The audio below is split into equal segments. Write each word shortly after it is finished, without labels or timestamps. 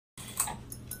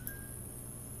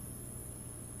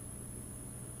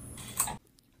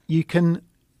you can...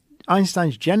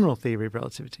 Einstein's general theory of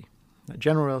relativity,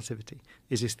 general relativity,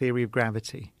 is his theory of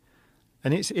gravity.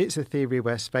 And it's a theory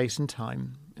where space and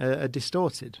time are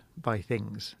distorted by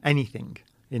things, anything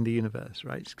in the universe,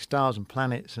 right? Stars and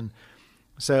planets. And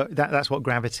so that's what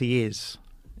gravity is.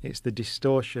 It's the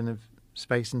distortion of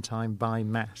space and time by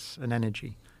mass and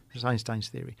energy. That's Einstein's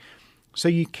theory. So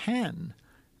you can,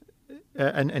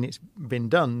 and it's been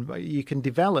done, but you can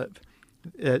develop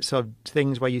sort of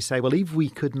things where you say, well, if we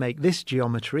could make this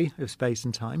geometry of space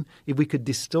and time, if we could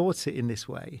distort it in this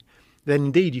way, then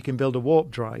indeed you can build a warp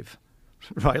drive,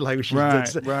 right? Like we should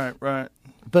Right.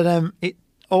 But it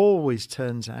always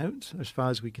turns out, as far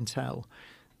as we can tell,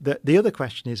 that the other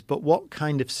question is, but what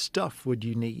kind of stuff would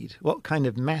you need? What kind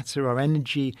of matter or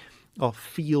energy or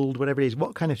field, whatever it is,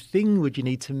 what kind of thing would you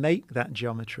need to make that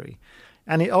geometry?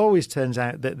 And it always turns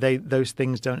out that those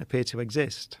things don't appear to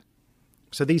exist.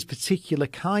 So these particular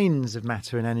kinds of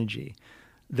matter and energy,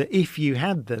 that if you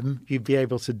had them, you'd be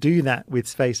able to do that with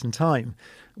space and time.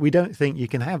 We don't think you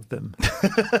can have them.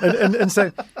 and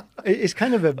so it's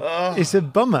kind of it's a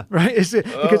bummer, right?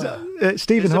 Because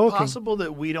Stephen Hawking... Is it possible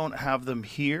that we don't have them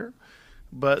here,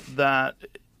 but that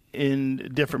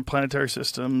in different planetary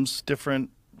systems, different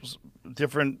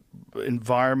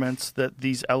environments, that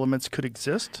these elements could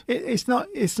exist? It's not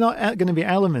going to be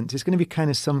elements. It's going to be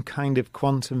kind of some kind of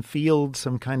quantum field,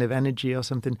 some kind of energy or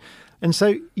something. And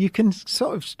so you can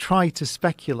sort of try to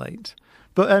speculate.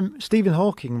 But Stephen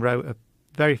Hawking wrote a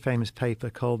very famous paper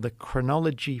called the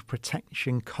Chronology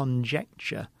Protection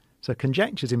Conjecture. So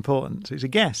conjecture is important. So it's a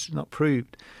guess, not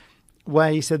proved,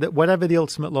 where he said that whatever the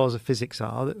ultimate laws of physics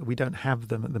are, that we don't have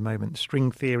them at the moment,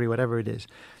 string theory, whatever it is,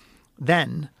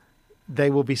 then they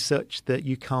will be such that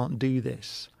you can't do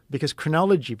this, because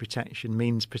chronology protection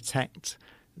means protect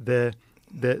the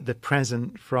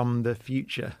present from the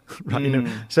future, right? You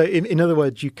know? So in other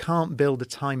words, you can't build a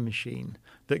time machine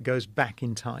that goes back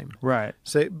in time, right?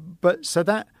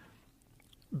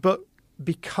 But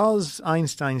because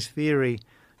Einstein's theory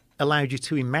allowed you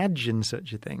to imagine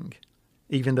such a thing,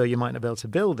 even though you might not be able to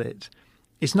build it,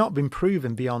 it's not been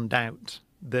proven beyond doubt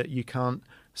that you can't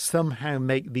somehow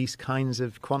make these kinds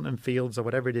of quantum fields or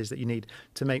whatever it is that you need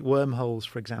to make wormholes,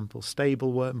 for example,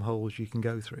 stable wormholes you can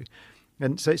go through.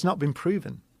 And so it's not been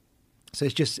proven. So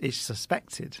it's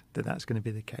suspected that that's going to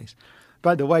be the case.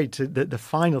 By the way, to the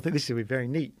final thing, this will be very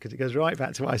neat because it goes right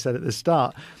back to what I said at the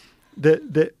start,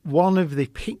 that one of the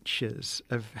pictures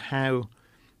of how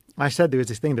I said there was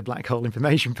this thing, the black hole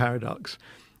information paradox,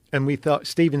 and we thought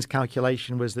Stephen's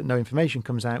calculation was that no information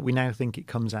comes out. We now think it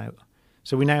comes out.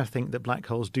 So we now think that black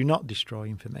holes do not destroy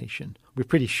information. We're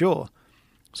pretty sure.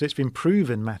 So it's been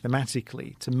proven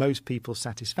mathematically to most people's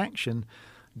satisfaction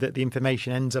that the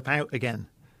information ends up out again.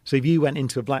 So if you went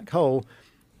into a black hole,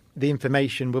 the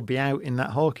information would be out in that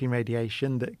Hawking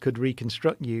radiation that could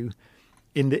reconstruct you,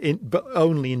 but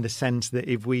only in the sense that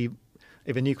if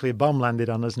a nuclear bomb landed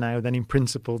on us now, then in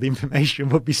principle the information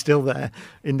would be still there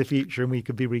in the future and we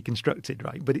could be reconstructed,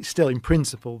 right? But it's still in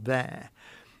principle there.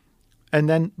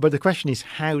 But the question is,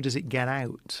 how does it get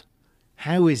out?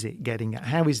 How is it getting out?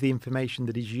 How is the information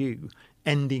that is you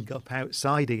ending up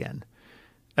outside again?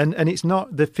 And it's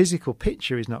not, the physical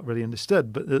picture is not really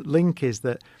understood, but the link is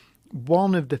that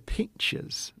one of the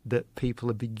pictures that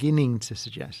people are beginning to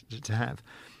suggest to have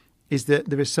is that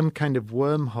there is some kind of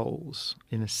wormholes,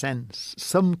 in a sense,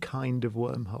 some kind of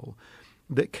wormhole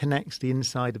that connects the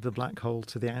inside of the black hole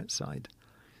to the outside.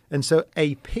 And so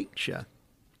a picture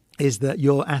is that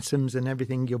your atoms and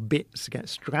everything, your bits get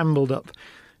scrambled up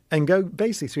and go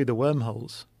basically through the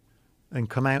wormholes and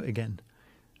come out again.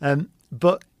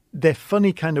 But they're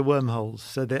funny kind of wormholes,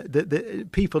 so that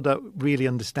people don't really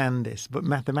understand this, but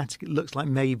mathematically it looks like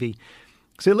maybe...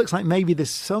 So it looks like maybe there's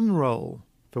some role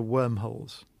for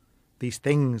wormholes, these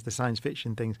things, the science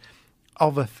fiction things,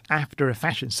 after a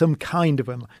fashion, some kind of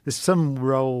wormhole. There's some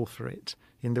role for it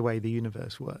in the way the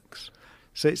universe works.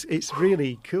 So it's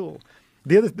really cool.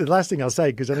 The last thing I'll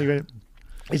say, because anyway,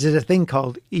 is there's a thing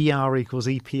called ER equals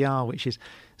EPR, which is,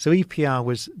 so EPR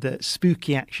was the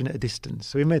spooky action at a distance.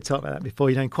 So we may have talked about that before.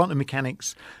 You know, in quantum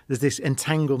mechanics, there's this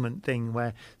entanglement thing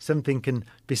where something can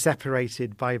be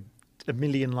separated by a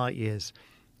million light years.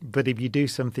 But if you do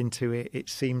something to it, it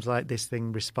seems like this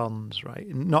thing responds, right?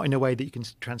 Not in a way that you can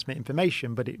transmit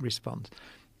information, but it responds.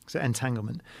 So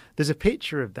entanglement. There's a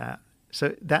picture of that.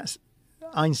 So that's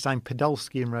Einstein,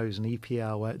 Podolsky and Rosen,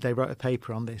 EPR, where they wrote a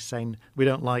paper on this saying, we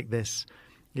don't like this.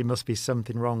 It must be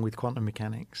something wrong with quantum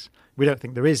mechanics. We don't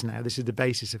think there is now. This is the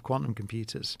basis of quantum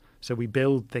computers. So we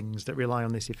build things that rely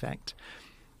on this effect.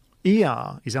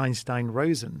 ER is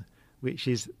Einstein-Rosen, which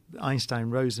is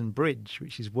Einstein-Rosen bridge,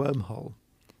 which is wormhole.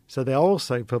 So they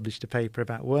also published a paper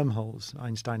about wormholes,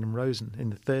 Einstein and Rosen, in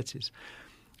the 30s.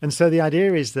 And so the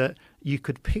idea is that you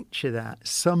could picture that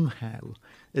somehow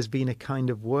as being a kind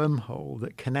of wormhole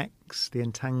that connects the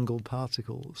entangled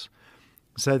particles.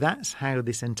 So that's how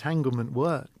this entanglement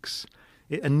works.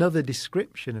 Another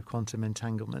description of quantum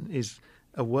entanglement is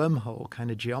a wormhole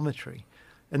kind of geometry.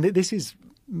 And this is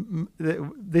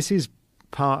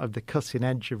part of the cutting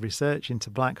edge of research into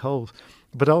black holes,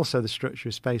 but also the structure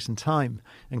of space and time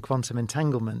and quantum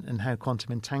entanglement and how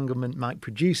quantum entanglement might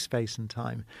produce space and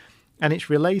time. And it's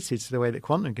related to the way that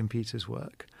quantum computers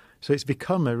work. So it's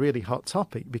become a really hot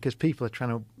topic because people are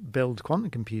trying to build quantum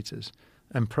computers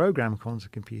and program quantum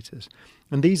computers.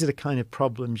 And these are the kind of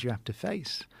problems you have to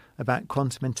face about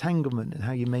quantum entanglement and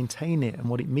how you maintain it and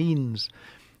what it means.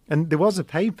 And there was a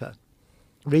paper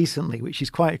recently, which is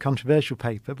quite a controversial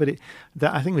paper, but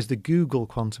that I think was the Google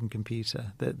quantum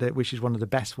computer, which is one of the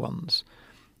best ones.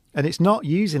 And it's not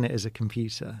using it as a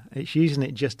computer. It's using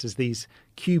it just as these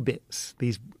qubits,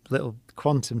 these little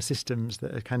quantum systems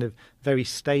that are kind of very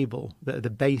stable, that are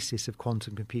the basis of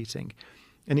quantum computing.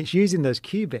 And it's using those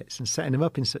qubits and setting them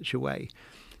up in such a way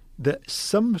that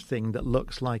something that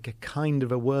looks like a kind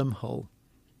of a wormhole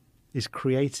is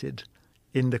created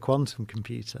in the quantum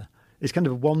computer. It's kind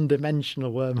of a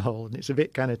one-dimensional wormhole, and it's a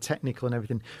bit kind of technical and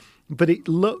everything. But it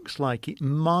looks like it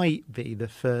might be the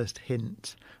first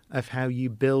hint of how you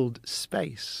build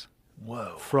space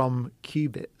from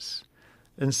qubits.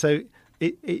 And so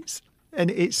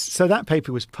so that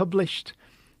paper was published.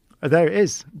 There it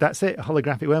is. That's it, a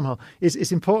holographic wormhole.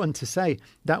 It's important to say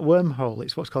that wormhole,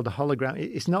 it's what's called a hologram.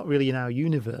 It's not really in our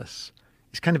universe.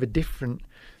 It's kind of a different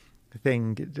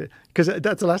thing. Because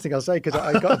that's the last thing I'll say, because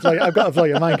I've got to blow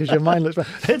your mind, because your mind looks...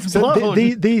 It's blown.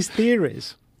 These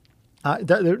theories,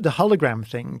 the hologram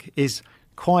thing is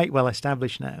quite well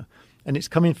established now. And it's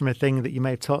coming from a thing that you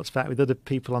may have talked about with other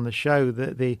people on the show,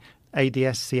 the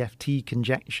ADS-CFT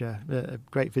conjecture, a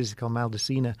great physicist called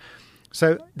Maldacena.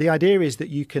 So the idea is that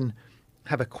you can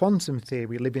have a quantum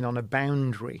theory living on a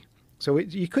boundary. So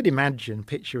you could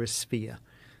picture a sphere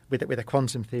with a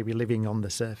quantum theory living on the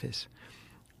surface.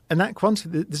 And that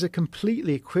there's a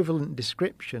completely equivalent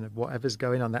description of whatever's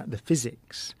going on, the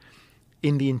physics,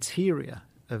 in the interior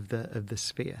of the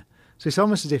sphere. So it's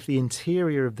almost as if the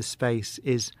interior of the space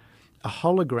is a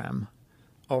hologram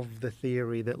of the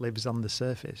theory that lives on the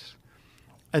surface.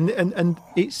 And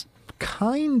it's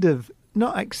kind of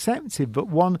not accepted, but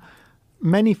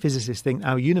many physicists think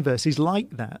our universe is like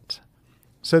that.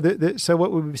 So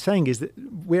what we're saying is that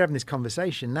we're having this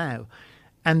conversation now,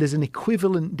 and there's an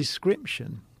equivalent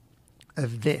description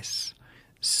of this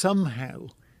somehow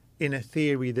in a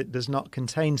theory that does not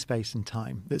contain space and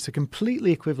time. That's a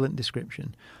completely equivalent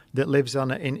description that lives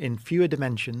in fewer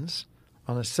dimensions,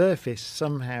 on a surface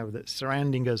somehow that's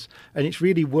surrounding us, and it's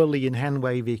really woolly and hand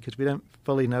wavy because we don't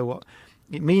fully know what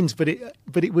it means, but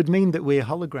it would mean that we're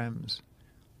holograms.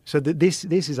 So that this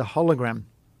is a hologram